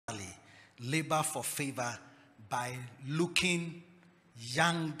labor for favor by looking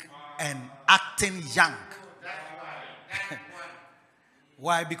young and acting young.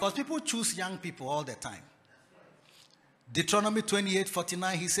 Why? Because people choose young people all the time. Deuteronomy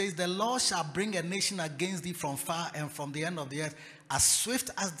 28:49, he says, the Lord shall bring a nation against thee from far and from the end of the earth, as swift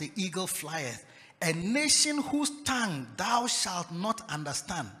as the eagle flieth. A nation whose tongue thou shalt not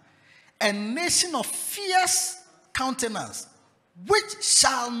understand. A nation of fierce countenance, which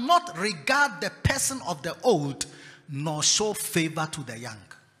shall not regard the person of the old, nor show favor to the young.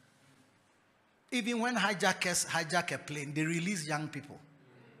 Even when hijackers hijack a plane, they release young people.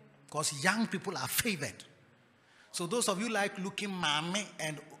 Because young people are favored. So those of you like looking mame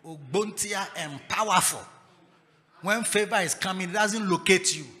and ogbontia and powerful, when favor is coming, it doesn't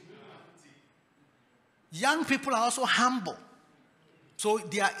locate you. Young people are also humble. So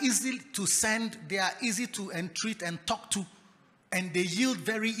they are easy to send, they are easy to entreat and talk to, and they yield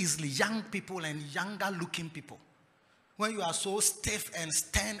very easily. Young people and younger looking people. When you are so stiff and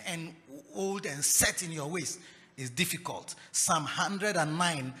stern and old and set in your ways, it's difficult. Psalm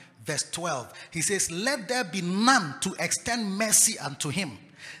 109 verse 12. He says, let there be none to extend mercy unto him,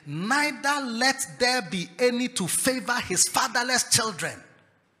 neither let there be any to favor his fatherless children.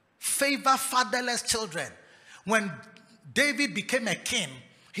 Favor fatherless children. When David became a king,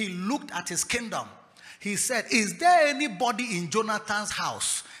 he looked at his kingdom. He said, is there anybody in Jonathan's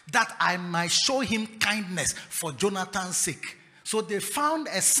house that I might show him kindness for Jonathan's sake? So they found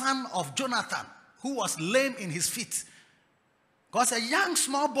a son of Jonathan who was lame in his feet. Because a young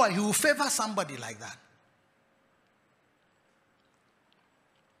small boy, he will favor somebody like that.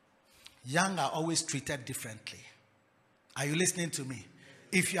 Young are always treated differently. Are you listening to me?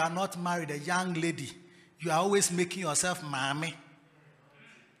 If you are not married, a young lady, you are always making yourself mommy.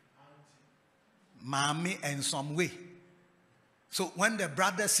 Mommy in some way. So when the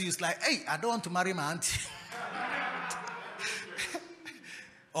brother sees like, hey, I don't want to marry my auntie.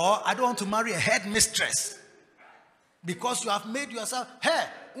 Or I don't want to marry a headmistress. Because you have made yourself, hey,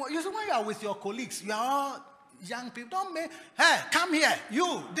 you see when you are with your colleagues, you are all young people, don't make, hey, come here,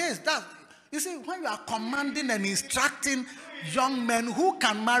 you, this, that. You see, when you are commanding and instructing young men who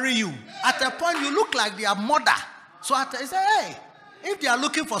can marry you, at a point you look like their mother. So you say, hey, if they are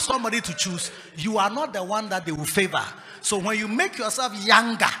looking for somebody to choose, you are not the one that they will favor. So when you make yourself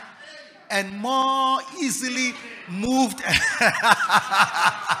younger and more easily moved,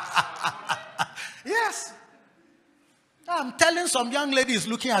 yes. I'm telling some young ladies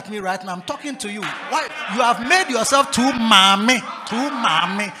looking at me right now, I'm talking to you. Why? You have made yourself too mommy, too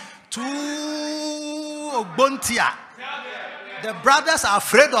bontia. The brothers are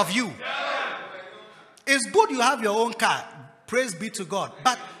afraid of you. It's good you have your own car. Praise be to God.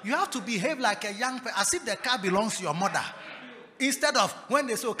 But you have to behave like a young person, as if the car belongs to your mother. Instead of when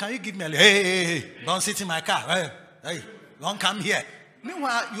they say, oh, can you give me a hey, don't sit in my car. Hey, don't come here.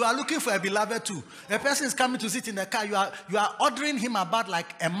 Meanwhile, you are looking for a beloved too. A person is coming to sit in the car. You are ordering him about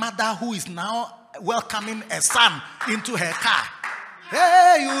like a mother who is now welcoming a son into her car.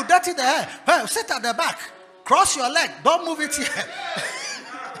 Hey, you dirty the hair. Hey, sit at the back. Cross your leg. Don't move it here.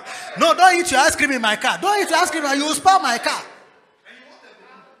 No, don't eat your ice cream in my car. Don't eat your ice cream. You will spoil my car.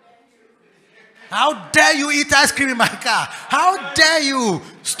 How dare you eat ice cream in my car? How dare you?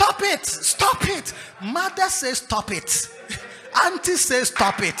 Stop it. Stop it. Mother says stop it. Auntie says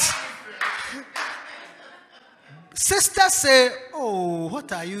stop it. Sister say, oh,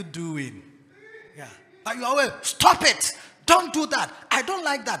 what are you doing? Yeah. But you always stop it. Don't do that. I don't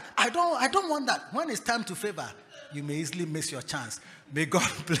like that. I don't want that. When it's time to favor, you may easily miss your chance. May God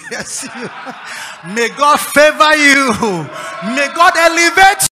bless you. May God favor you. May God elevate you.